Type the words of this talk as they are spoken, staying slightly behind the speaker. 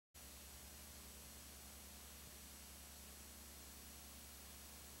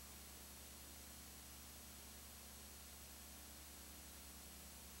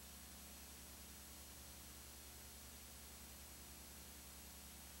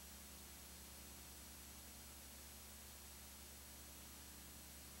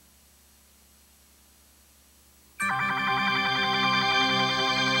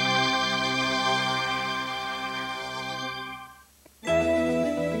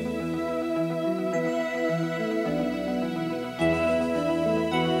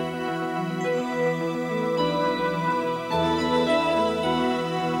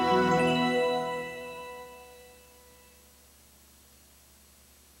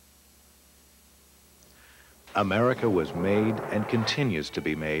America was made and continues to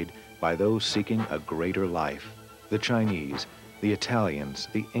be made by those seeking a greater life. The Chinese, the Italians,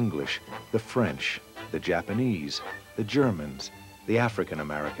 the English, the French, the Japanese, the Germans, the African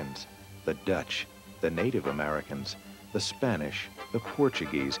Americans, the Dutch, the Native Americans, the Spanish, the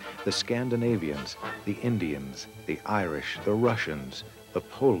Portuguese, the Scandinavians, the Indians, the Irish, the Russians, the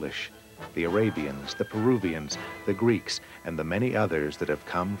Polish, the Arabians, the Peruvians, the Greeks, and the many others that have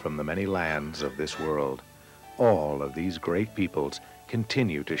come from the many lands of this world. All of these great peoples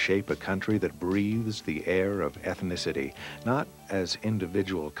continue to shape a country that breathes the air of ethnicity, not as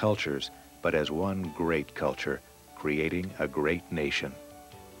individual cultures, but as one great culture, creating a great nation.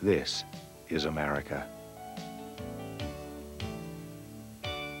 This is America.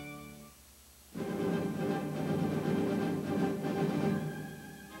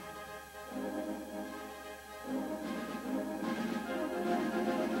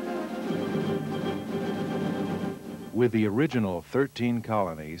 With the original 13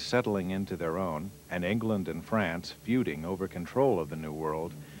 colonies settling into their own, and England and France feuding over control of the New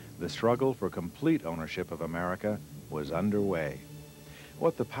World, the struggle for complete ownership of America was underway.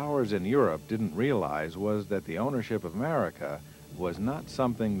 What the powers in Europe didn't realize was that the ownership of America was not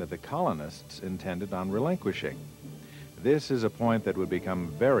something that the colonists intended on relinquishing. This is a point that would become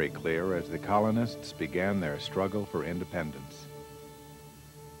very clear as the colonists began their struggle for independence.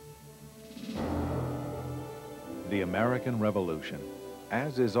 The American Revolution.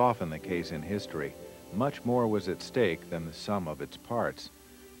 As is often the case in history, much more was at stake than the sum of its parts.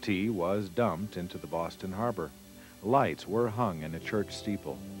 Tea was dumped into the Boston Harbor. Lights were hung in a church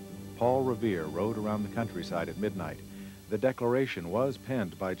steeple. Paul Revere rode around the countryside at midnight. The Declaration was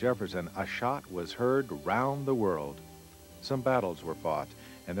penned by Jefferson. A shot was heard round the world. Some battles were fought,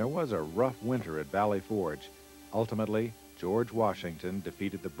 and there was a rough winter at Valley Forge. Ultimately, George Washington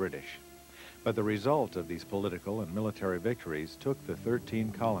defeated the British. But the result of these political and military victories took the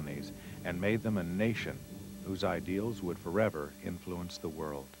 13 colonies and made them a nation whose ideals would forever influence the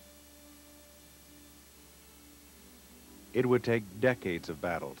world. It would take decades of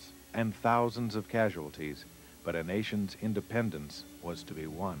battles and thousands of casualties, but a nation's independence was to be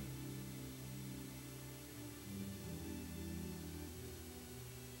won.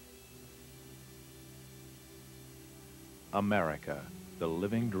 America, the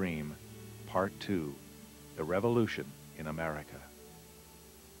Living Dream, Part 2, The Revolution in America.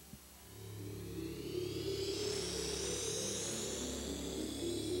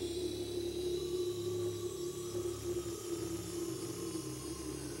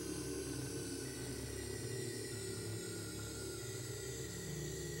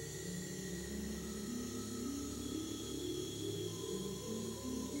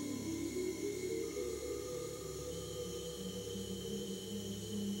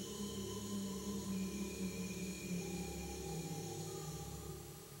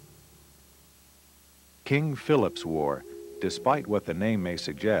 King Philip's War, despite what the name may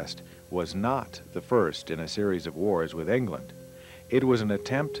suggest, was not the first in a series of wars with England. It was an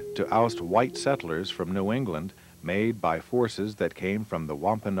attempt to oust white settlers from New England made by forces that came from the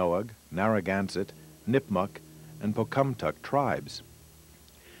Wampanoag, Narragansett, Nipmuc, and Pocumtuck tribes.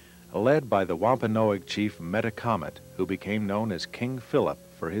 Led by the Wampanoag chief Metacomet, who became known as King Philip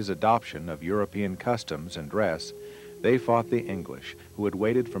for his adoption of European customs and dress, they fought the English, who had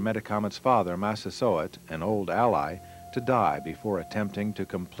waited for Metacomet's father, Massasoit, an old ally, to die before attempting to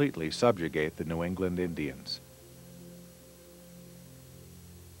completely subjugate the New England Indians.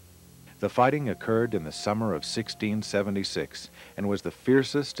 The fighting occurred in the summer of 1676 and was the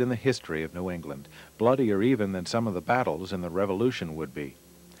fiercest in the history of New England, bloodier even than some of the battles in the Revolution would be.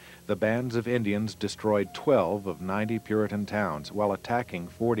 The bands of Indians destroyed 12 of 90 Puritan towns while attacking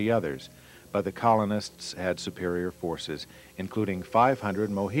 40 others, but the colonists had superior forces, including 500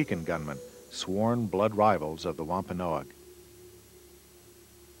 Mohican gunmen, sworn blood rivals of the Wampanoag.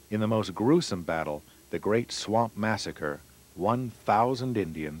 In the most gruesome battle, the Great Swamp Massacre, 1,000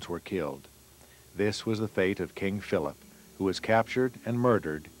 Indians were killed. This was the fate of King Philip, who was captured and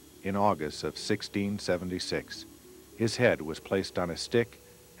murdered in August of 1676. His head was placed on a stick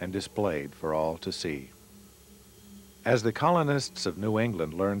and displayed for all to see. As the colonists of New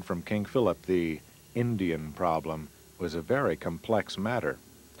England learned from King Philip, the Indian problem was a very complex matter.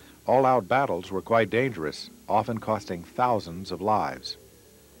 All-out battles were quite dangerous, often costing thousands of lives.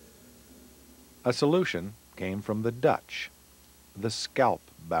 A solution came from the Dutch, the scalp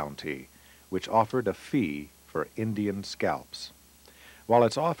bounty, which offered a fee for Indian scalps. While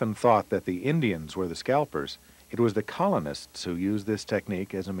it's often thought that the Indians were the scalpers, it was the colonists who used this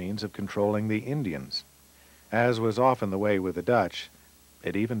technique as a means of controlling the Indians. As was often the way with the Dutch,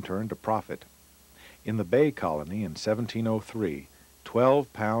 it even turned a profit. In the Bay Colony in 1703,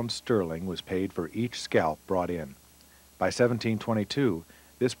 12 pounds sterling was paid for each scalp brought in. By 1722,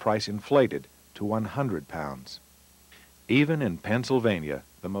 this price inflated to 100 pounds. Even in Pennsylvania,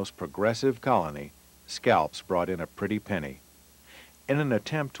 the most progressive colony, scalps brought in a pretty penny. In an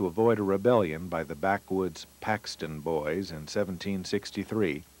attempt to avoid a rebellion by the backwoods Paxton Boys in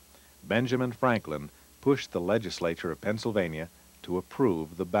 1763, Benjamin Franklin pushed the legislature of Pennsylvania to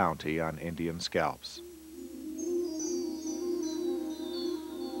approve the bounty on Indian scalps.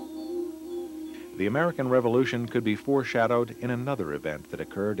 The American Revolution could be foreshadowed in another event that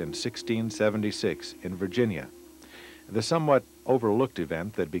occurred in 1676 in Virginia. The somewhat overlooked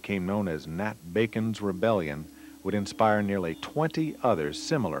event that became known as Nat Bacon's Rebellion would inspire nearly 20 other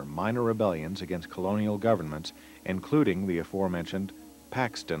similar minor rebellions against colonial governments, including the aforementioned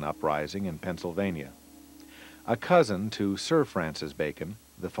Paxton Uprising in Pennsylvania. A cousin to Sir Francis Bacon,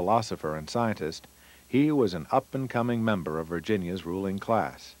 the philosopher and scientist, he was an up-and-coming member of Virginia's ruling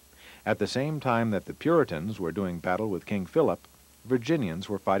class. At the same time that the Puritans were doing battle with King Philip, Virginians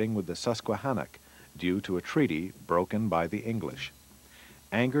were fighting with the Susquehannock due to a treaty broken by the English.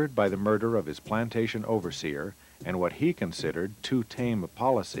 Angered by the murder of his plantation overseer and what he considered too tame a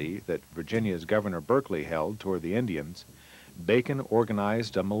policy that Virginia's Governor Berkeley held toward the Indians, Bacon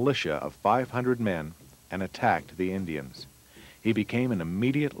organized a militia of 500 men and attacked the Indians. He became an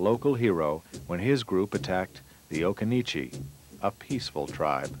immediate local hero when his group attacked the Occaneechi, a peaceful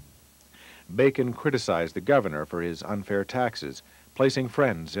tribe. Bacon criticized the governor for his unfair taxes, placing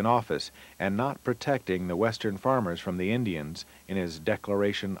friends in office, and not protecting the Western farmers from the Indians in his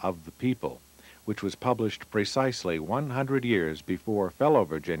Declaration of the People, which was published precisely 100 years before fellow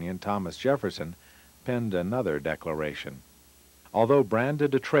Virginian Thomas Jefferson penned another declaration. Although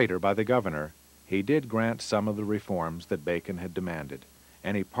branded a traitor by the governor, he did grant some of the reforms that Bacon had demanded,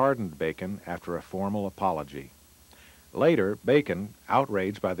 and he pardoned Bacon after a formal apology. Later, Bacon,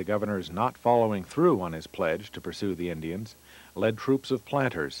 outraged by the governor's not following through on his pledge to pursue the Indians, led troops of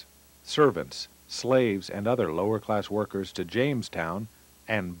planters, servants, slaves, and other lower-class workers to Jamestown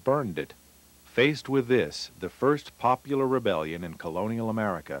and burned it. Faced with this, the first popular rebellion in colonial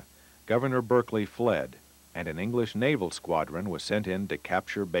America, Governor Berkeley fled, and an English naval squadron was sent in to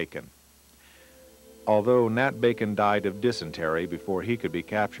capture Bacon. Although Nat Bacon died of dysentery before he could be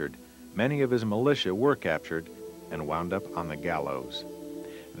captured, many of his militia were captured and wound up on the gallows.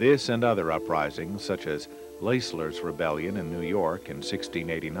 This and other uprisings, such as Leisler's Rebellion in New York in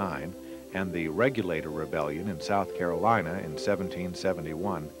 1689 and the Regulator Rebellion in South Carolina in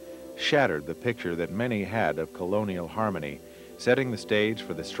 1771, shattered the picture that many had of colonial harmony, setting the stage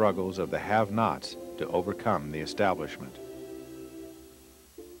for the struggles of the have-nots to overcome the establishment.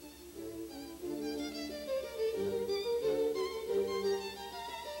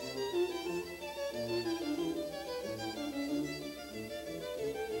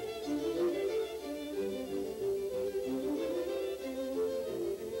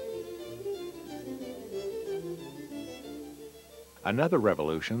 Another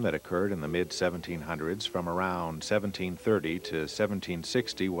revolution that occurred in the mid-1700s from around 1730 to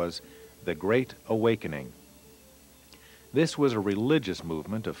 1760 was the Great Awakening. This was a religious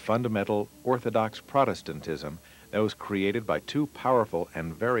movement of fundamental Orthodox Protestantism that was created by two powerful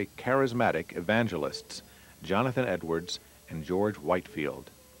and very charismatic evangelists, Jonathan Edwards and George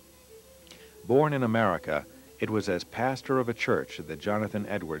Whitefield. Born in America, it was as pastor of a church that Jonathan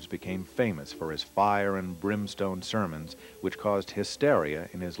Edwards became famous for his fire and brimstone sermons, which caused hysteria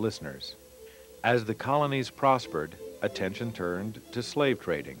in his listeners. As the colonies prospered, attention turned to slave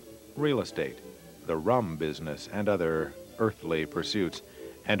trading, real estate, the rum business, and other earthly pursuits,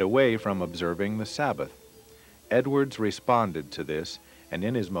 and away from observing the Sabbath. Edwards responded to this, and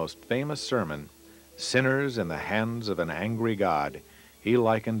in his most famous sermon, "Sinners in the Hands of an Angry God," he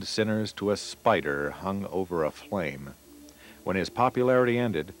likened sinners to a spider hung over a flame. When his popularity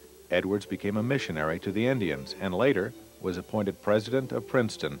ended, Edwards became a missionary to the Indians and later was appointed president of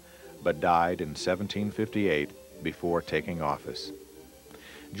Princeton, but died in 1758 before taking office.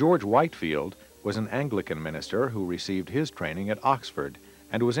 George Whitefield was an Anglican minister who received his training at Oxford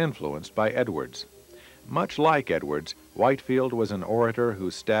and was influenced by Edwards. Much like Edwards, Whitefield was an orator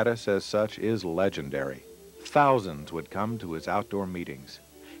whose status as such is legendary. Thousands would come to his outdoor meetings.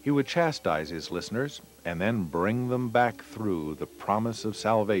 He would chastise his listeners and then bring them back through the promise of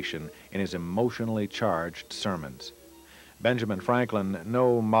salvation in his emotionally charged sermons. Benjamin Franklin,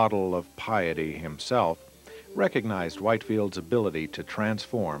 no model of piety himself, recognized Whitefield's ability to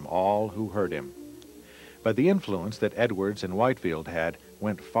transform all who heard him. But the influence that Edwards and Whitefield had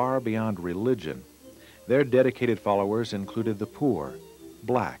went far beyond religion. Their dedicated followers included the poor,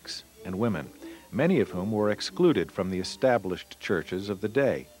 blacks, and women. many of whom were excluded from the established churches of the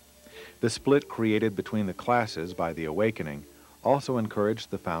day. The split created between the classes by the Awakening also encouraged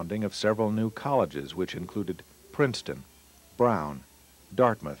the founding of several new colleges, which included Princeton, Brown,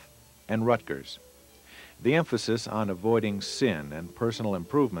 Dartmouth, and Rutgers. The emphasis on avoiding sin and personal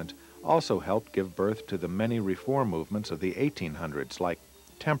improvement also helped give birth to the many reform movements of the 1800s, like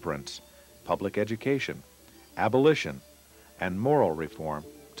temperance, public education, abolition, and moral reform,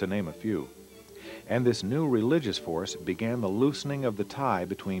 to name a few. And this new religious force began the loosening of the tie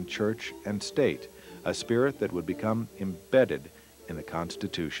between church and state, a spirit that would become embedded in the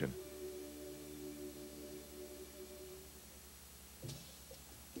Constitution.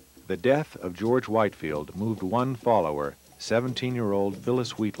 The death of George Whitefield moved one follower, 17-year-old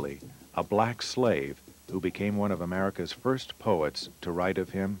Phillis Wheatley, a black slave who became one of America's first poets, to write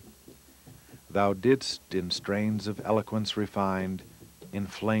of him, "Thou didst in strains of eloquence refined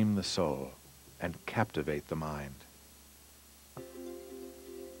inflame the soul and captivate the mind."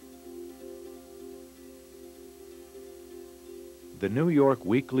 The New York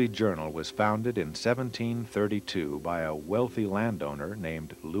Weekly Journal was founded in 1732 by a wealthy landowner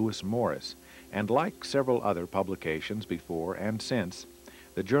named Lewis Morris, and like several other publications before and since,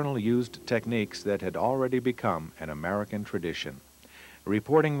 the journal used techniques that had already become an American tradition.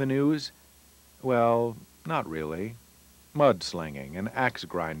 Reporting the news? Well, not really. Mudslinging and axe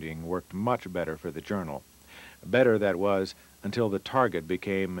grinding worked much better for the journal. Better, that was, until the target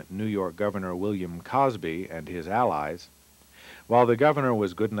became New York Governor William Cosby and his allies. While the governor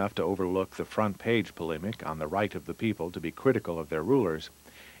was good enough to overlook the front-page polemic on the right of the people to be critical of their rulers,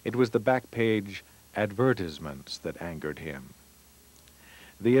 it was the back-page advertisements that angered him.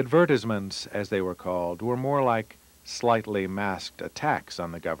 The advertisements, as they were called, were more like slightly masked attacks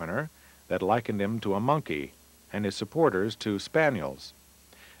on the governor that likened him to a monkey and his supporters to spaniels.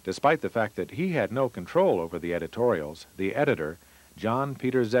 Despite the fact that he had no control over the editorials, the editor, John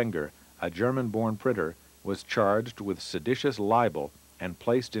Peter Zenger, a German-born printer, was charged with seditious libel and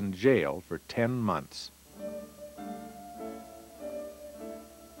placed in jail for 10 months.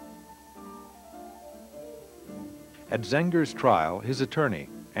 At Zenger's trial, his attorney,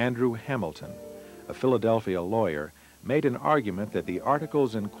 Andrew Hamilton, a Philadelphia lawyer, made an argument that the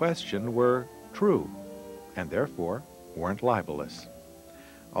articles in question were true and therefore weren't libelous.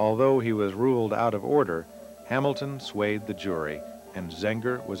 Although he was ruled out of order, Hamilton swayed the jury and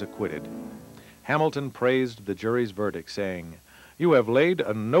Zenger was acquitted. Hamilton praised the jury's verdict, saying, "You have laid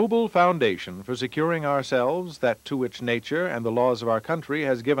a noble foundation for securing ourselves that to which nature and the laws of our country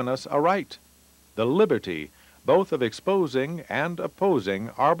has given us a right, the liberty both of exposing and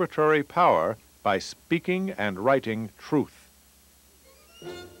opposing arbitrary power by speaking and writing truth."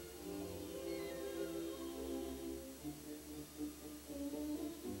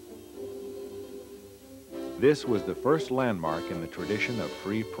 This was the first landmark in the tradition of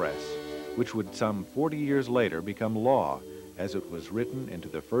free press, which would some 40 years later become law, as it was written into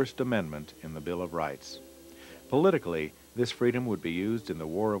the First Amendment in the Bill of Rights. Politically, this freedom would be used in the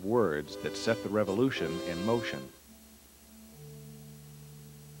war of words that set the Revolution in motion.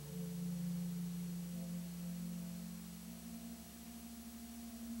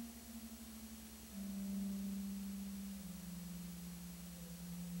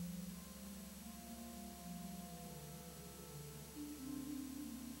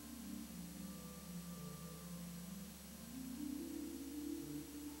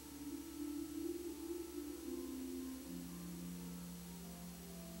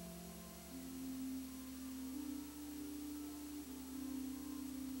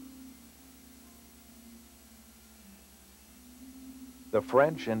 The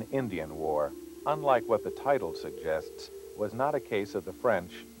French and Indian War, unlike what the title suggests, was not a case of the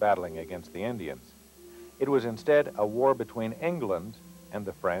French battling against the Indians. It was instead a war between England and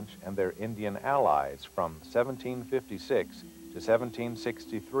the French and their Indian allies from 1756 to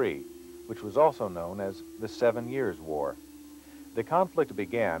 1763, which was also known as the 7 Years' War. The conflict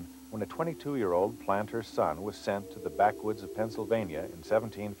began when a 22-year-old planter's son was sent to the backwoods of Pennsylvania in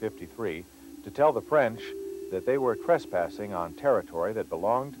 1753 to tell the French that they were trespassing on territory that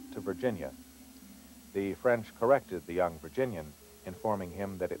belonged to Virginia. The French corrected the young Virginian, informing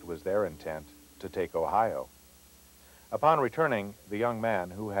him that it was their intent to take Ohio. Upon returning, the young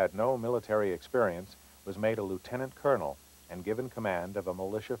man, who had no military experience, was made a lieutenant colonel and given command of a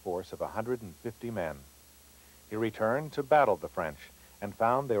militia force of 150 men. He returned to battle the French and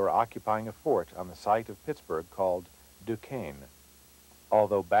found they were occupying a fort on the site of Pittsburgh called Duquesne.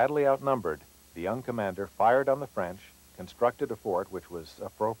 Although badly outnumbered, the young commander fired on the French, constructed a fort which was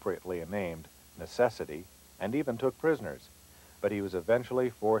appropriately named Necessity, and even took prisoners, but he was eventually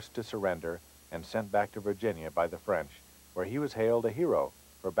forced to surrender and sent back to Virginia by the French, where he was hailed a hero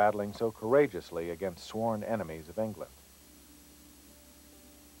for battling so courageously against sworn enemies of England.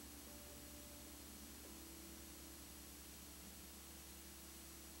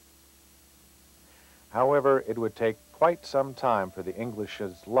 However, it would take quite some time for the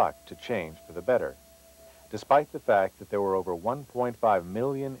English's luck to change for the better. Despite the fact that there were over 1.5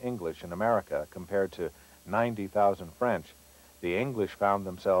 million English in America compared to 90,000 French, the English found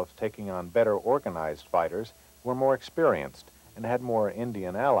themselves taking on better organized fighters who were more experienced and had more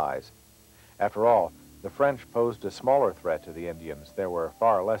Indian allies. After all, the French posed a smaller threat to the Indians. There were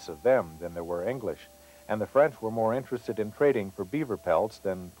far less of them than there were English, and the French were more interested in trading for beaver pelts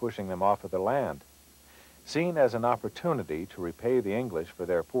than pushing them off of their land. Seen as an opportunity to repay the English for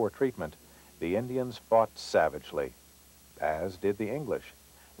their poor treatment, the Indians fought savagely, as did the English,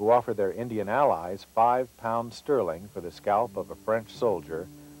 who offered their Indian allies 5 pounds sterling for the scalp of a French soldier,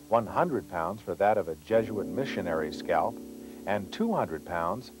 100 pounds for that of a Jesuit missionary's scalp, and 200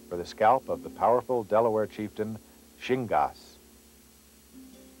 pounds for the scalp of the powerful Delaware chieftain Shingas.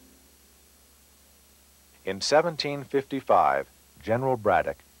 In 1755, General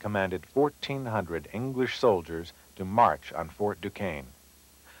Braddock commanded 1,400 English soldiers to march on Fort Duquesne.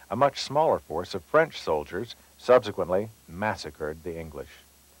 A much smaller force of French soldiers subsequently massacred the English.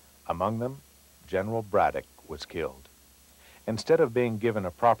 Among them, General Braddock was killed. Instead of being given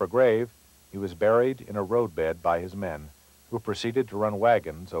a proper grave, he was buried in a roadbed by his men, who proceeded to run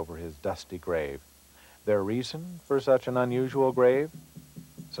wagons over his dusty grave. Their reason for such an unusual grave?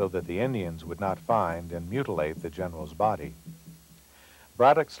 So that the Indians would not find and mutilate the general's body.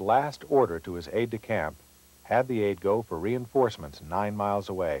 Braddock's last order to his aide-de-camp had the aide go for reinforcements 9 miles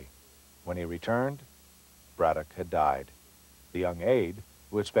away. When he returned, Braddock had died. The young aide,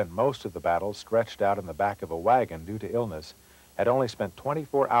 who had spent most of the battle stretched out in the back of a wagon due to illness, had only spent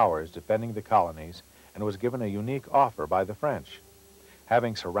 24 hours defending the colonies and was given a unique offer by the French.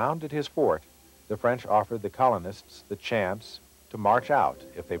 Having surrounded his fort, the French offered the colonists the chance to march out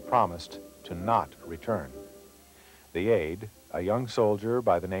if they promised to not return. The aide, a young soldier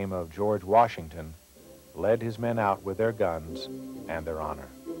by the name of George Washington, led his men out with their guns and their honor.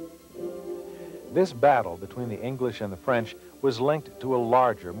 This battle between the English and the French was linked to a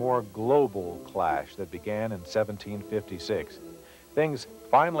larger, more global clash that began in 1756. Things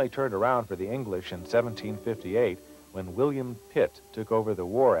finally turned around for the English in 1758 when William Pitt took over the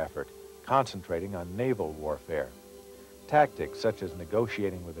war effort, concentrating on naval warfare. Tactics such as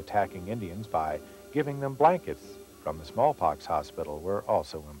negotiating with attacking Indians by giving them blankets from the smallpox hospital were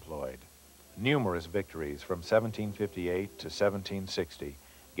also employed. Numerous victories from 1758 to 1760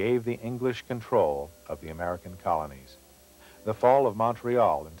 gave the English control of the American colonies. The fall of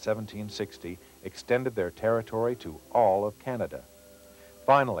Montreal in 1760 extended their territory to all of Canada.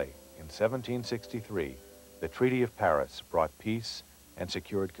 Finally, in 1763, the Treaty of Paris brought peace and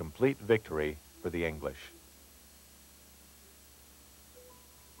secured complete victory for the English.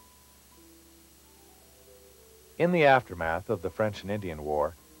 In the aftermath of the French and Indian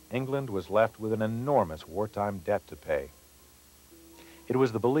War, England was left with an enormous wartime debt to pay. It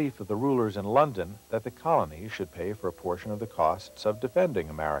was the belief of the rulers in London that the colonies should pay for a portion of the costs of defending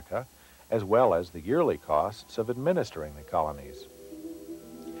America, as well as the yearly costs of administering the colonies.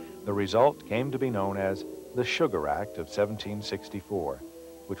 The result came to be known as the Sugar Act of 1764,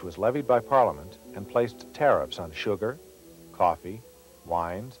 which was levied by Parliament and placed tariffs on sugar, coffee,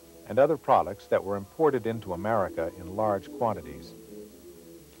 wines, and other products that were imported into America in large quantities.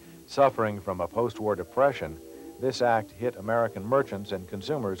 Suffering from a post-war depression, this act hit American merchants and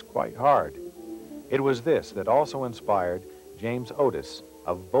consumers quite hard. It was this that also inspired James Otis,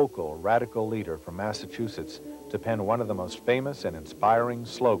 a vocal radical leader from Massachusetts, to pen one of the most famous and inspiring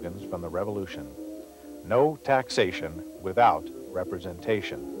slogans from the Revolution: "No taxation without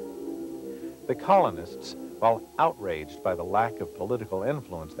representation." The colonists, while outraged by the lack of political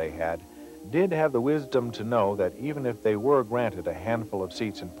influence they had, did have the wisdom to know that even if they were granted a handful of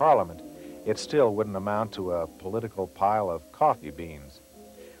seats in Parliament, it still wouldn't amount to a political pile of coffee beans.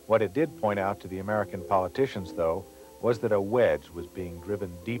 What it did point out to the American politicians, though, was that a wedge was being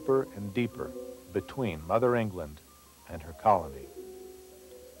driven deeper and deeper between Mother England and her colony.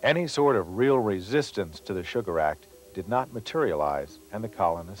 Any sort of real resistance to the Sugar Act did not materialize, and the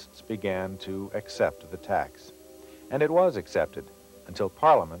colonists began to accept the tax. And it was accepted until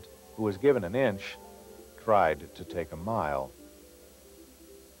Parliament, who was given an inch, tried to take a mile.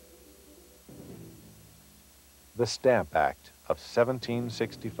 The Stamp Act of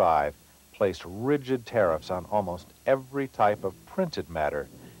 1765 placed rigid tariffs on almost every type of printed matter,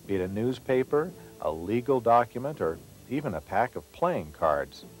 be it a newspaper, a legal document, or even a pack of playing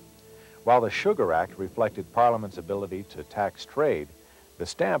cards. While the Sugar Act reflected Parliament's ability to tax trade, the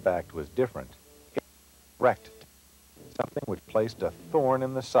Stamp Act was different. It corrected something which placed a thorn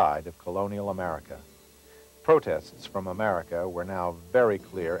in the side of colonial America. Protests from America were now very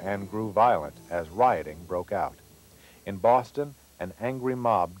clear and grew violent as rioting broke out. In Boston, an angry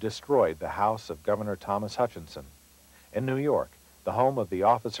mob destroyed the house of Governor Thomas Hutchinson. In New York, the home of the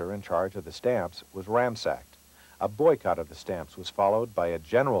officer in charge of the stamps was ransacked. A boycott of the stamps was followed by a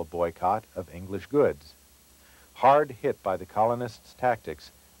general boycott of English goods. Hard hit by the colonists'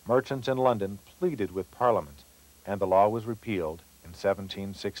 tactics, merchants in London pleaded with Parliament, and the law was repealed in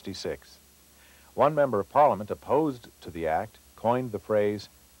 1766. One member of Parliament opposed to the act coined the phrase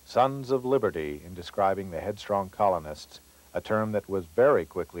 "Sons of Liberty" in describing the headstrong colonists, a term that was very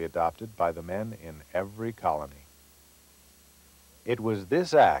quickly adopted by the men in every colony. It was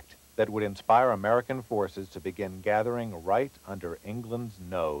this act that would inspire American forces to begin gathering right under England's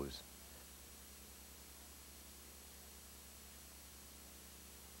nose.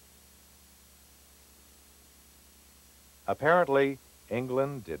 Apparently,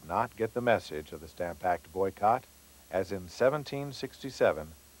 England did not get the message of the Stamp Act boycott, as in 1767,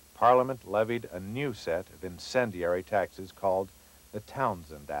 Parliament levied a new set of incendiary taxes called the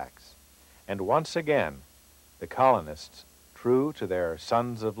Townshend Acts. And once again, the colonists, true to their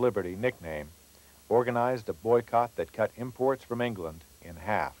Sons of Liberty nickname, organized a boycott that cut imports from England in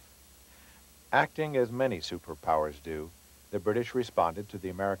half. Acting as many superpowers do, the British responded to the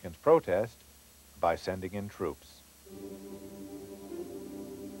Americans' protest by sending in troops.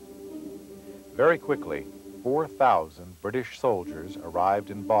 Very quickly, 4,000 British soldiers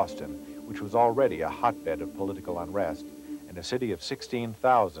arrived in Boston, which was already a hotbed of political unrest, and a city of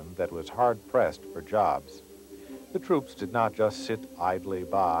 16,000 that was hard-pressed for jobs. The troops did not just sit idly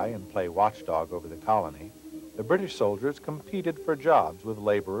by and play watchdog over the colony. The British soldiers competed for jobs with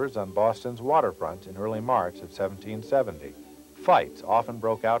laborers on Boston's waterfront in early March of 1770. Fights often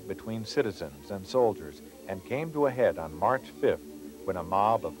broke out between citizens and soldiers and came to a head on March 5th, when a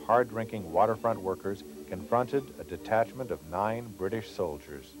mob of hard-drinking waterfront workers confronted a detachment of 9 British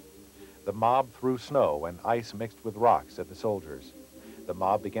soldiers. The mob threw snow and ice mixed with rocks at the soldiers. The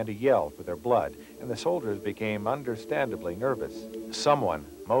mob began to yell for their blood, and the soldiers became understandably nervous. Someone,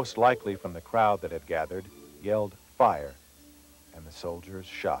 most likely from the crowd that had gathered, yelled, "Fire," and the soldiers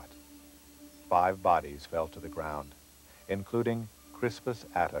shot. 5 bodies fell to the ground, including Crispus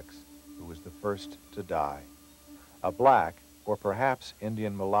Attucks, who was the first to die. A black, or perhaps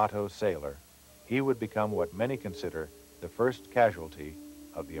Indian mulatto sailor, he would become what many consider the first casualty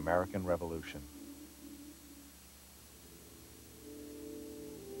of the American Revolution.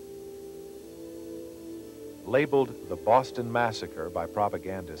 Labeled the Boston Massacre by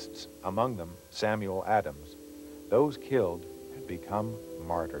propagandists, among them Samuel Adams, those killed had become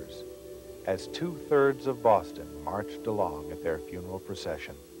martyrs, as 2/3 of Boston marched along at their funeral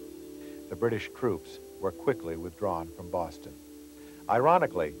procession. The British troops were quickly withdrawn from Boston.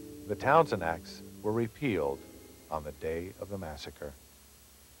 Ironically, the Townshend Acts were repealed on the day of the massacre.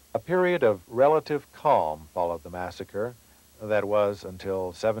 A period of relative calm followed the massacre. That was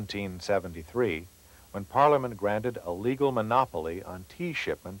until 1773, when Parliament granted a legal monopoly on tea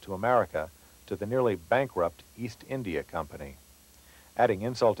shipment to America to the nearly bankrupt East India Company. Adding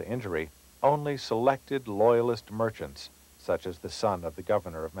insult to injury, only selected loyalist merchants, such as the son of the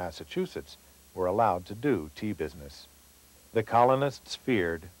governor of Massachusetts, were allowed to do tea business. The colonists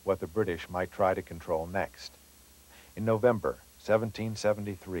feared what the British might try to control next. In November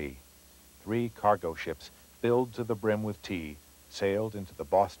 1773, 3 cargo ships filled to the brim with tea sailed into the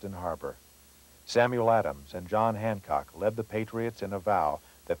Boston harbor. Samuel Adams and John Hancock led the patriots in a vow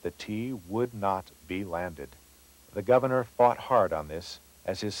that the tea would not be landed. The governor fought hard on this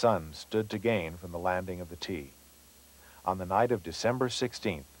as his son stood to gain from the landing of the tea. On the night of December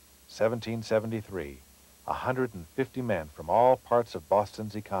 16th, 1773, 150 men from all parts of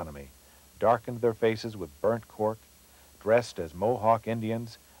Boston's economy darkened their faces with burnt cork, dressed as Mohawk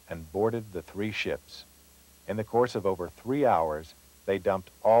Indians, and boarded the 3 ships. In the course of over 3 hours, they dumped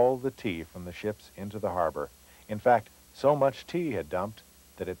all the tea from the ships into the harbor. In fact, so much tea had dumped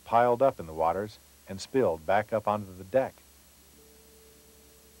that it piled up in the waters and spilled back up onto the deck.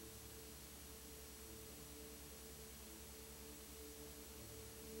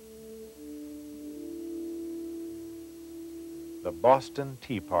 The Boston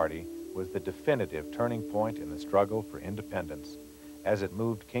Tea Party was the definitive turning point in the struggle for independence, as it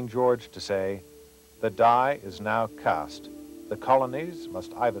moved King George to say, "The die is now cast. The colonies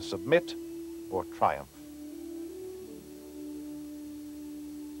must either submit or triumph."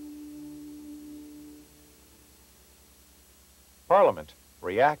 Parliament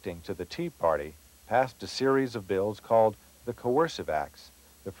reacting to the Tea Party, passed a series of bills called the Coercive Acts,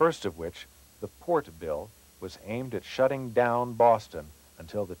 the first of which, the Port Bill, was aimed at shutting down Boston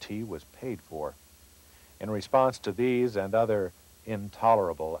until the tea was paid for. In response to these and other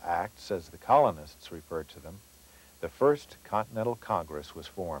intolerable acts, as the colonists referred to them, the First Continental Congress was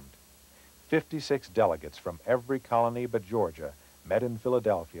formed. 56 delegates from every colony but Georgia met in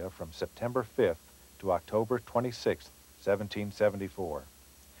Philadelphia from September 5th to October 26th, 1774.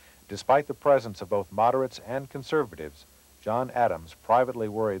 Despite the presence of both moderates and conservatives, John Adams privately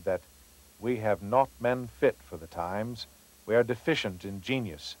worried that "we have not men fit for the times. We are deficient in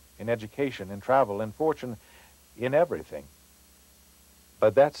genius, in education, in travel, in fortune, in everything."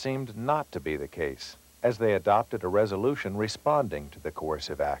 But that seemed not to be the case, as they adopted a resolution responding to the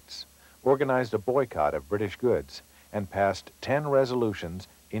Coercive Acts, organized a boycott of British goods, and passed 10 resolutions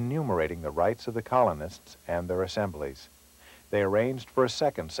enumerating the rights of the colonists and their assemblies. They arranged for a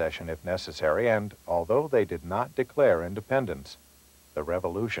second session if necessary, and although they did not declare independence, the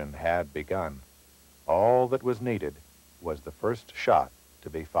revolution had begun. All that was needed was the first shot to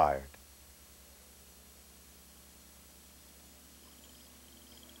be fired.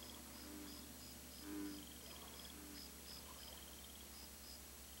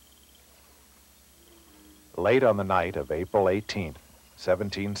 Late on the night of April 18th,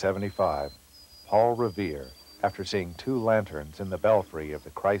 1775, Paul Revere, after seeing 2 lanterns in the belfry of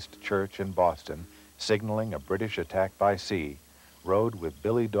the Christ Church in Boston signaling a British attack by sea, rode with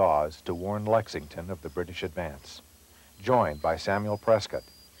Billy Dawes to warn Lexington of the British advance. Joined by Samuel Prescott,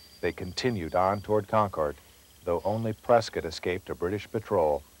 they continued on toward Concord, though only Prescott escaped a British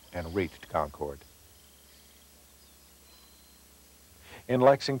patrol and reached Concord. In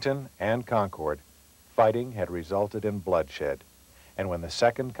Lexington and Concord, fighting had resulted in bloodshed, and when the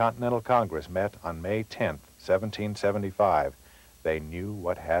Second Continental Congress met on May 10, 1775, they knew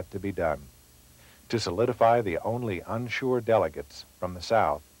what had to be done. To solidify the only unsure delegates from the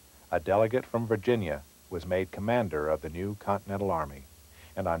South, a delegate from Virginia was made commander of the new Continental Army,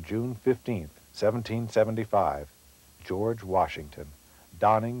 and on June 15, 1775, George Washington,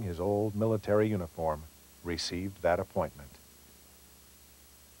 donning his old military uniform, received that appointment.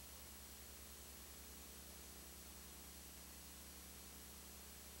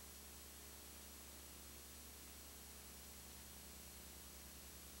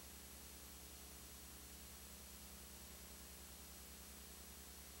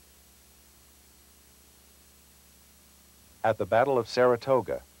 At the Battle of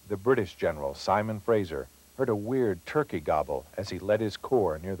Saratoga, the British general Simon Fraser heard a weird turkey gobble as he led his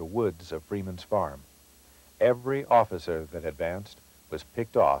corps near the woods of Freeman's Farm. Every officer that advanced was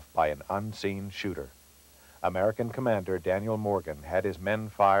picked off by an unseen shooter. American commander Daniel Morgan had his men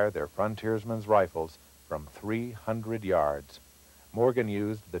fire their frontiersmen's rifles from 300 yards. Morgan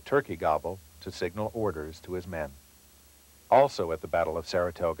used the turkey gobble to signal orders to his men. Also at the Battle of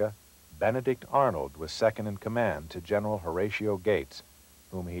Saratoga, Benedict Arnold was second in command to General Horatio Gates,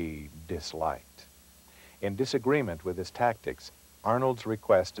 whom he disliked. In disagreement with his tactics, Arnold's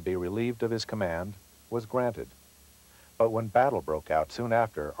request to be relieved of his command was granted. But when battle broke out soon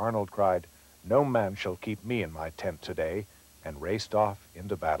after, Arnold cried, "No man shall keep me in my tent today," and raced off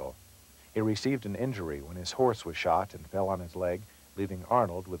into battle. He received an injury when his horse was shot and fell on his leg, leaving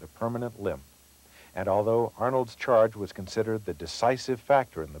Arnold with a permanent limp. And although Arnold's charge was considered the decisive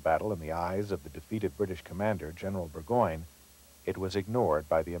factor in the battle in the eyes of the defeated British commander, General Burgoyne, it was ignored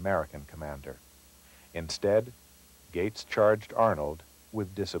by the American commander. Instead, Gates charged Arnold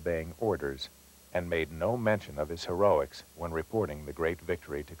with disobeying orders and made no mention of his heroics when reporting the great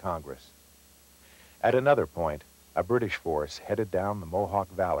victory to Congress. At another point, a British force headed down the Mohawk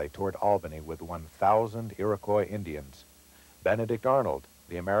Valley toward Albany with 1,000 Iroquois Indians. Benedict Arnold,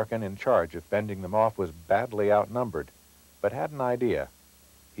 the American in charge of fending them off, was badly outnumbered, but had an idea.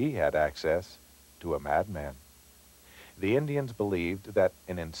 He had access to a madman. The Indians believed that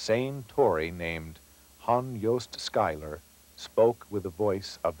an insane Tory named Hon Yost Schuyler spoke with the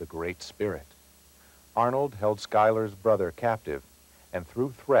voice of the Great Spirit. Arnold held Schuyler's brother captive, and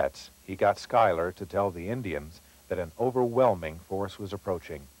through threats he got Schuyler to tell the Indians that an overwhelming force was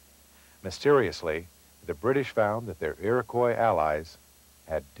approaching. Mysteriously, the British found that their Iroquois allies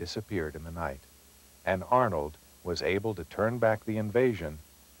had disappeared in the night, and Arnold was able to turn back the invasion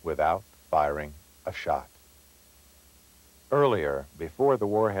without firing a shot. Earlier, before the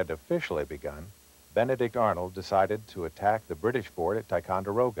war had officially begun, Benedict Arnold decided to attack the British fort at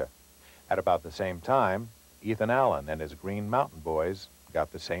Ticonderoga. At about the same time, Ethan Allen and his Green Mountain Boys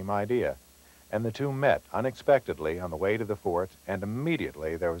got the same idea, and the two met unexpectedly on the way to the fort, and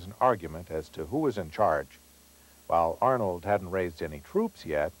immediately there was an argument as to who was in charge. While Arnold hadn't raised any troops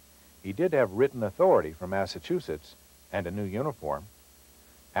yet, he did have written authority from Massachusetts and a new uniform.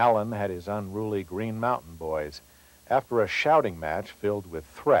 Allen had his unruly Green Mountain Boys. After a shouting match filled with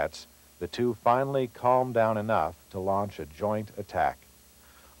threats, the two finally calmed down enough to launch a joint attack.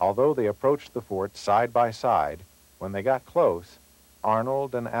 Although they approached the fort side by side, when they got close,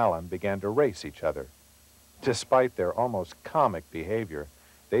 Arnold and Allen began to race each other. Despite their almost comic behavior,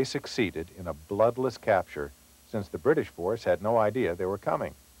 they succeeded in a bloodless capture, since the British force had no idea they were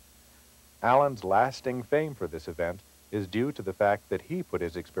coming. Allen's lasting fame for this event is due to the fact that he put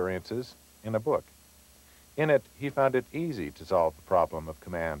his experiences in a book. In it, he found it easy to solve the problem of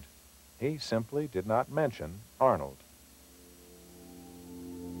command. He simply did not mention Arnold.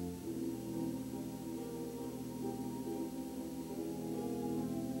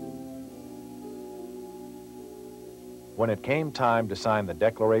 When it came time to sign the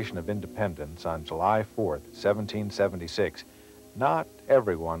Declaration of Independence on July 4th, 1776, not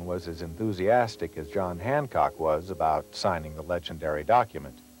everyone was as enthusiastic as John Hancock was about signing the legendary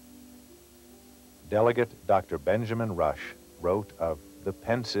document. Delegate Dr. Benjamin Rush wrote of the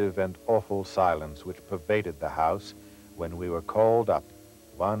pensive and awful silence which pervaded the House when we were called up,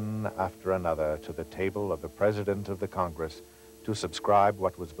 one after another, to the table of the President of the Congress to subscribe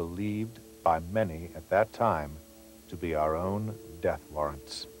what was believed by many at that time to be our own death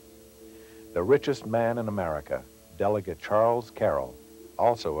warrants. The richest man in America, Delegate Charles Carroll,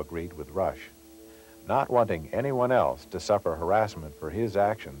 also agreed with Rush. Not wanting anyone else to suffer harassment for his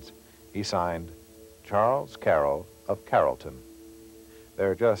actions, he signed Charles Carroll of Carrollton.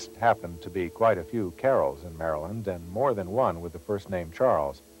 There just happened to be quite a few Carrolls in Maryland, and more than one with the first name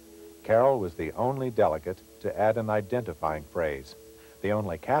Charles. Carroll was the only delegate to add an identifying phrase, the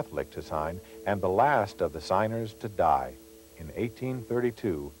only Catholic to sign, and the last of the signers to die in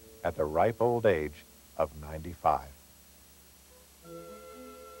 1832 at the ripe old age of 95.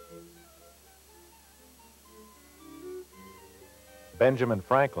 Benjamin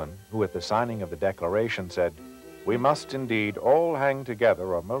Franklin, who at the signing of the Declaration said, "We must indeed all hang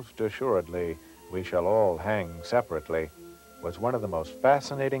together, or most assuredly we shall all hang separately," was one of the most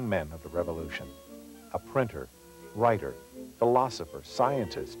fascinating men of the Revolution. A printer, writer, philosopher,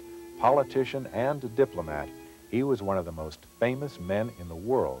 scientist, politician, and diplomat, he was one of the most famous men in the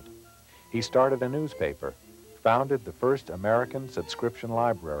world. He started a newspaper, founded the first American subscription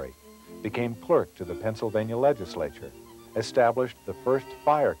library, became clerk to the Pennsylvania legislature, established the first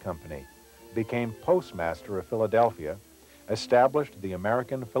fire company, became postmaster of Philadelphia, established the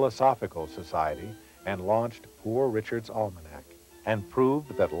American Philosophical Society, and launched Poor Richard's Almanac, and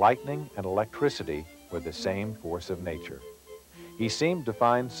proved that lightning and electricity were the same force of nature. He seemed to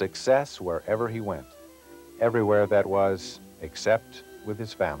find success wherever he went, everywhere that was, except with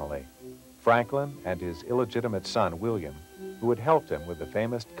his family. Franklin and his illegitimate son, William, who had helped him with the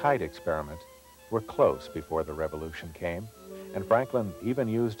famous kite experiment, were close before the Revolution came, and Franklin even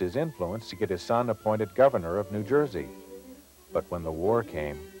used his influence to get his son appointed governor of New Jersey. But when the war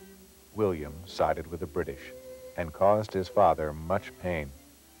came, William sided with the British and caused his father much pain.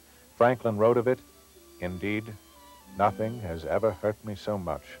 Franklin wrote of it, "Indeed, nothing has ever hurt me so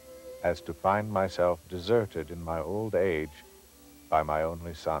much as to find myself deserted in my old age by my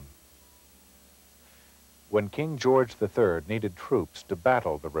only son." When King George III needed troops to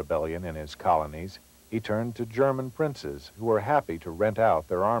battle the rebellion in his colonies, he turned to German princes who were happy to rent out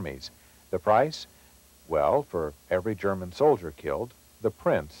their armies. The price? Well, for every German soldier killed, the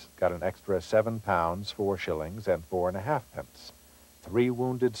prince got an extra 7 pounds, 4 shillings, and 4.5 pence. 3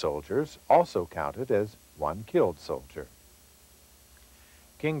 wounded soldiers also counted as 1 killed soldier.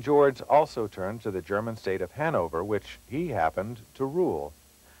 King George also turned to the German state of Hanover, which he happened to rule.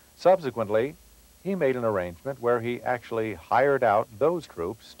 Subsequently, he made an arrangement where he actually hired out those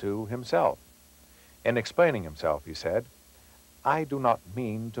troops to himself. In explaining himself, he said, "I do not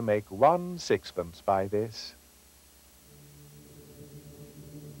mean to make 1 sixpence by this."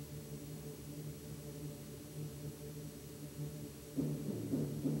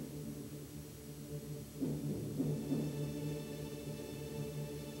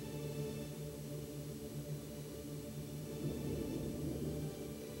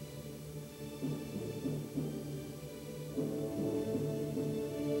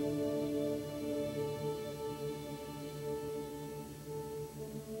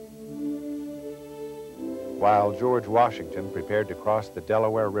 While George Washington prepared to cross the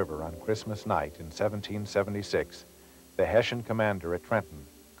Delaware River on Christmas night in 1776, the Hessian commander at Trenton,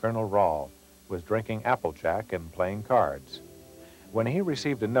 Colonel Rahl, was drinking applejack and playing cards. When he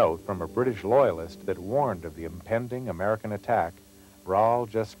received a note from a British loyalist that warned of the impending American attack, Rahl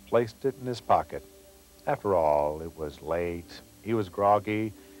just placed it in his pocket, After all, it was late, he was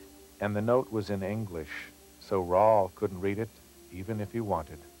groggy, and the note was in English, so Rahl couldn't read it even if he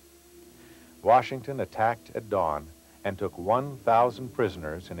wanted. Washington attacked at dawn and took 1,000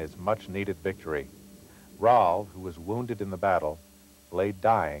 prisoners in his much-needed victory. Rahl, who was wounded in the battle, lay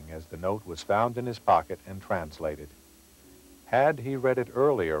dying as the note was found in his pocket and translated. Had he read it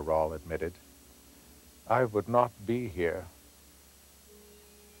earlier, Rahl admitted, I would not be here.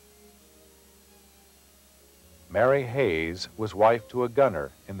 Mary Hayes was wife to a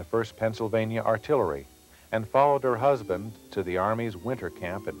gunner in the 1st Pennsylvania Artillery and followed her husband to the Army's winter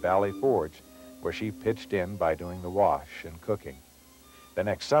camp at Valley Forge, where she pitched in by doing the wash and cooking. The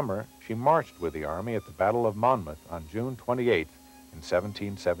next summer, she marched with the Army at the Battle of Monmouth on June 28th in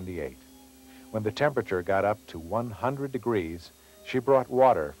 1778. When the temperature got up to 100 degrees, she brought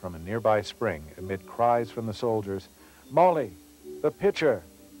water from a nearby spring amid cries from the soldiers, Molly, the pitcher!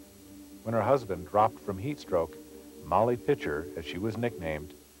 When her husband dropped from heat stroke, Molly Pitcher, as she was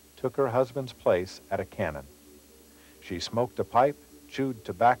nicknamed, took her husband's place at a cannon. She smoked a pipe, chewed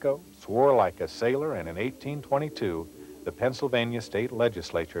tobacco, swore like a sailor, and in 1822, the Pennsylvania State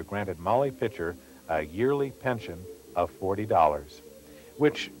Legislature granted Molly Pitcher a yearly pension of $40,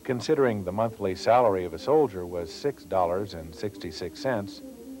 which, considering the monthly salary of a soldier was $6.66,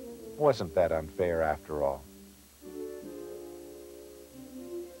 wasn't that unfair after all.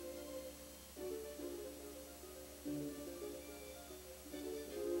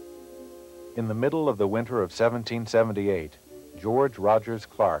 In the middle of the winter of 1778, George Rogers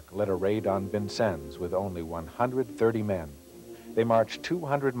Clark led a raid on Vincennes with only 130 men. They marched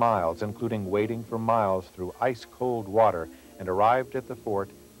 200 miles, including wading for miles through ice-cold water, and arrived at the fort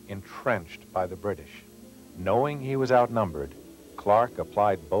entrenched by the British. Knowing he was outnumbered, Clark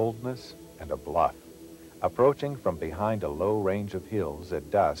applied boldness and a bluff, approaching from behind a low range of hills at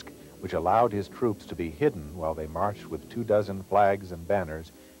dusk, which allowed his troops to be hidden while they marched with 24 flags and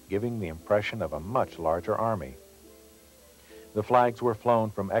banners, giving the impression of a much larger army. The flags were flown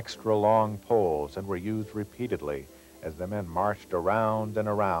from extra long poles and were used repeatedly as the men marched around and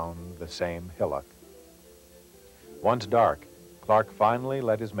around the same hillock. Once dark, Clark finally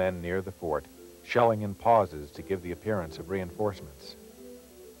led his men near the fort, shelling in pauses to give the appearance of reinforcements.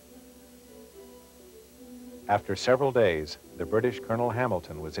 After several days, the British Colonel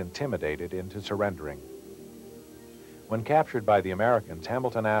Hamilton was intimidated into surrendering. When captured by the Americans,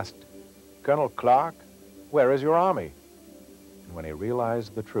 Hamilton asked, Colonel Clark, where is your army? And when he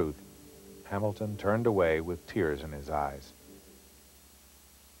realized the truth, Hamilton turned away with tears in his eyes.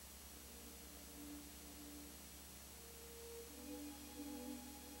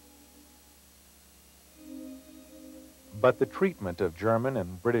 But the treatment of German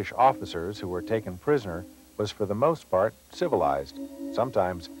and British officers who were taken prisoner was for the most part civilized,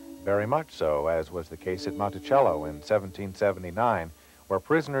 sometimes very much so, as was the case at Monticello in 1779, where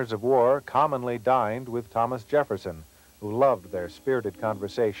prisoners of war commonly dined with Thomas Jefferson, who loved their spirited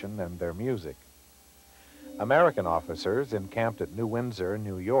conversation and their music. American officers encamped at New Windsor,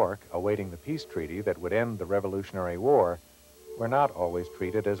 New York, awaiting the peace treaty that would end the Revolutionary War, were not always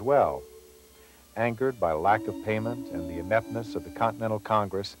treated as well. Angered by lack of payment and the ineptness of the Continental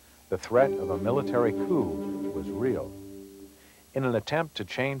Congress, the threat of a military coup was real. In an attempt to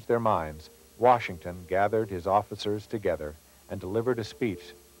change their minds, Washington gathered his officers together and delivered a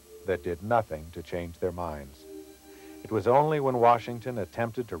speech that did nothing to change their minds. It was only when Washington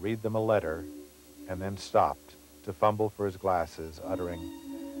attempted to read them a letter and then stopped to fumble for his glasses, uttering,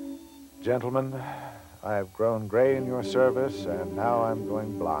 Gentlemen, I have grown gray in your service, and now I'm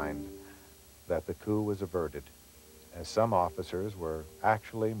going blind, that the coup was averted, as some officers were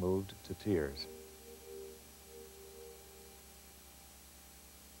actually moved to tears.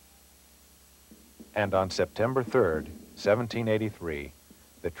 And on September 3rd, 1783,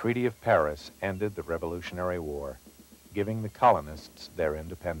 the Treaty of Paris ended the Revolutionary War, giving the colonists their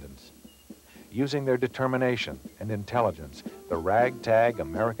independence. Using their determination and intelligence, the ragtag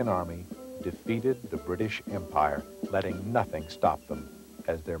American army defeated the British Empire, letting nothing stop them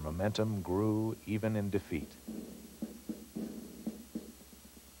as their momentum grew even in defeat.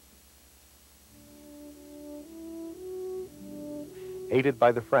 Aided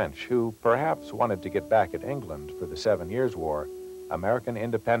by the French, who perhaps wanted to get back at England for the 7 Years' War, American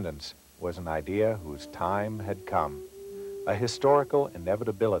independence was an idea whose time had come, a historical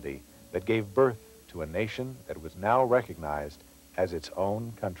inevitability that gave birth to a nation that was now recognized as its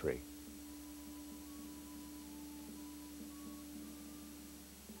own country.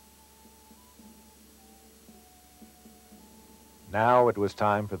 Now it was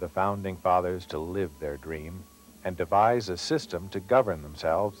time for the Founding Fathers to live their dream and devise a system to govern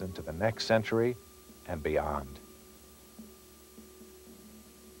themselves into the next century and beyond.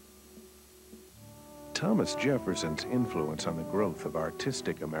 Thomas Jefferson's influence on the growth of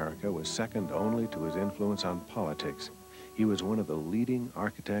artistic America was second only to his influence on politics. He was one of the leading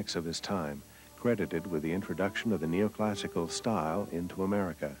architects of his time, credited with the introduction of the neoclassical style into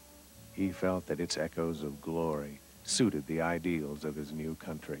America. He felt that its echoes of glory suited the ideals of his new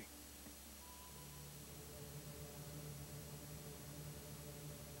country.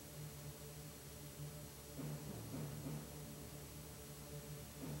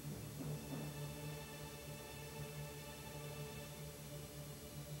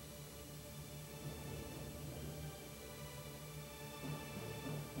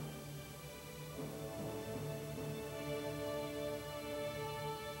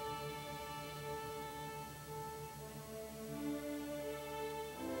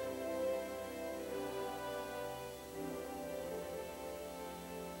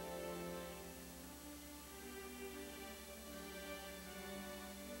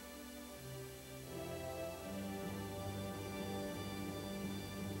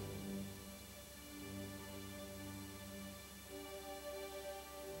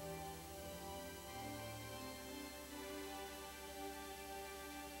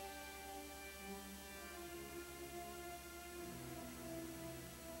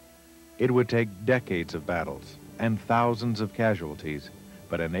 It would take decades of battles and thousands of casualties,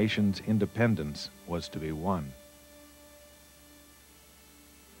 but a nation's independence was to be won.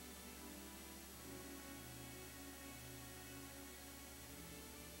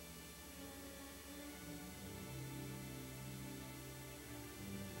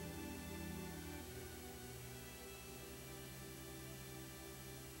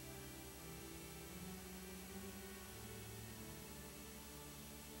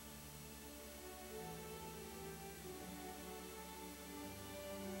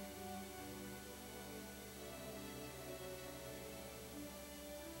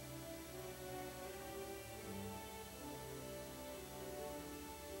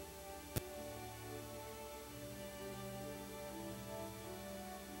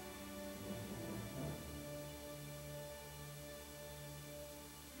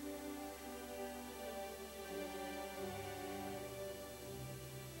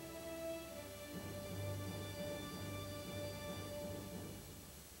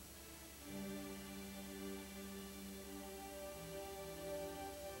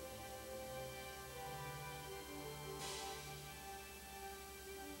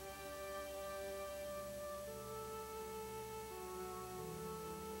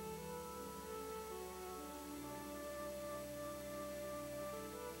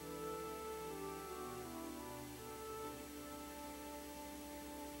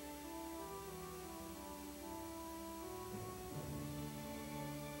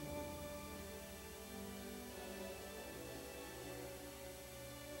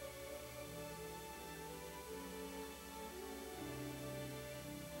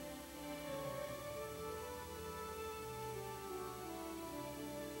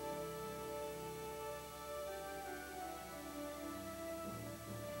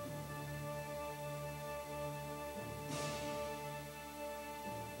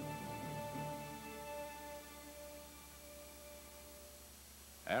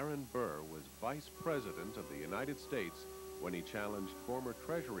 Aaron Burr was Vice President of the United States when he challenged former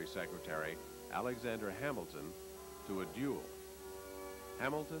Treasury Secretary Alexander Hamilton to a duel.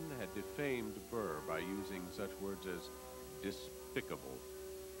 Hamilton had defamed Burr by using such words as despicable,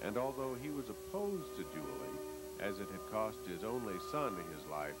 and although he was opposed to dueling, as it had cost his only son his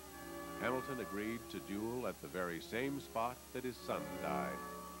life, Hamilton agreed to duel at the very same spot that his son died.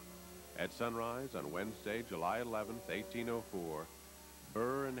 At sunrise on Wednesday, July 11th, 1804,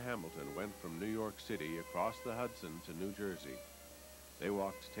 Burr and Hamilton went from New York City across the Hudson to New Jersey. They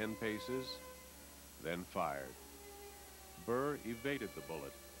walked 10 paces, then fired. Burr evaded the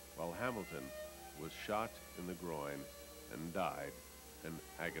bullet, while Hamilton was shot in the groin and died an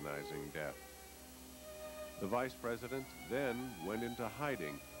agonizing death. The vice president then went into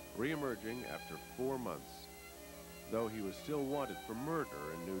hiding, re-emerging after 4 months. Though he was still wanted for murder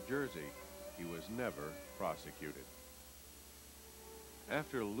in New Jersey, he was never prosecuted.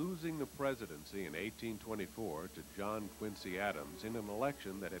 After losing the presidency in 1824 to John Quincy Adams in an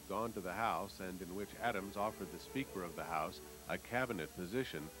election that had gone to the House and in which Adams offered the Speaker of the House a cabinet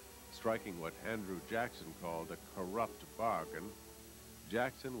position, striking what Andrew Jackson called a corrupt bargain,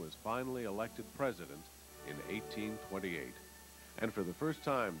 Jackson was finally elected president in 1828. And for the first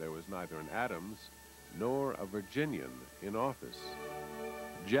time, there was neither an Adams nor a Virginian in office.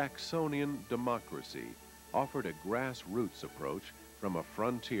 Jacksonian democracy offered a grassroots approach from a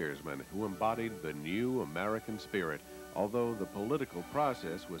frontiersman who embodied the new American spirit, although the political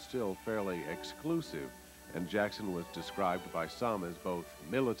process was still fairly exclusive, and Jackson was described by some as both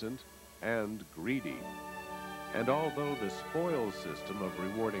militant and greedy. And although the spoils system of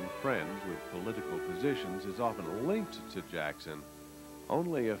rewarding friends with political positions is often linked to Jackson,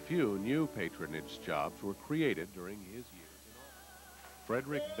 only a few new patronage jobs were created during his years in office.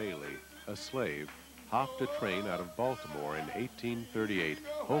 Frederick Bailey, a slave, hopped a train out of Baltimore in 1838,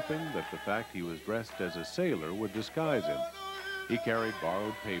 hoping that the fact he was dressed as a sailor would disguise him. He carried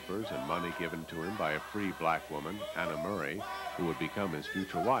borrowed papers and money given to him by a free black woman, Anna Murray, who would become his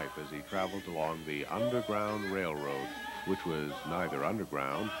future wife as he traveled along the Underground Railroad, which was neither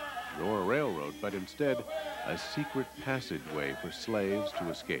underground nor a railroad, but instead a secret passageway for slaves to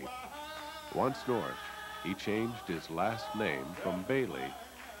escape. Once north, he changed his last name from Bailey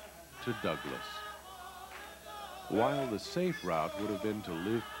to Douglas. While the safe route would have been to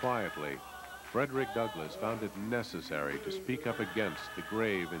live quietly, Frederick Douglass found it necessary to speak up against the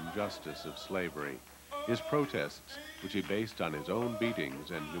grave injustice of slavery. His protests, which he based on his own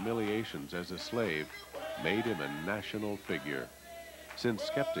beatings and humiliations as a slave, made him a national figure. Since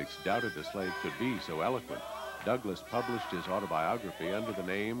skeptics doubted a slave could be so eloquent, Douglass published his autobiography under the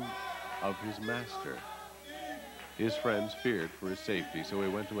name of his master. His friends feared for his safety, so he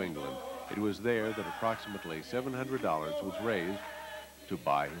went to England. It was there that approximately $700 was raised to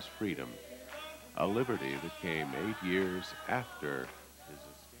buy his freedom, a liberty that came 8 years after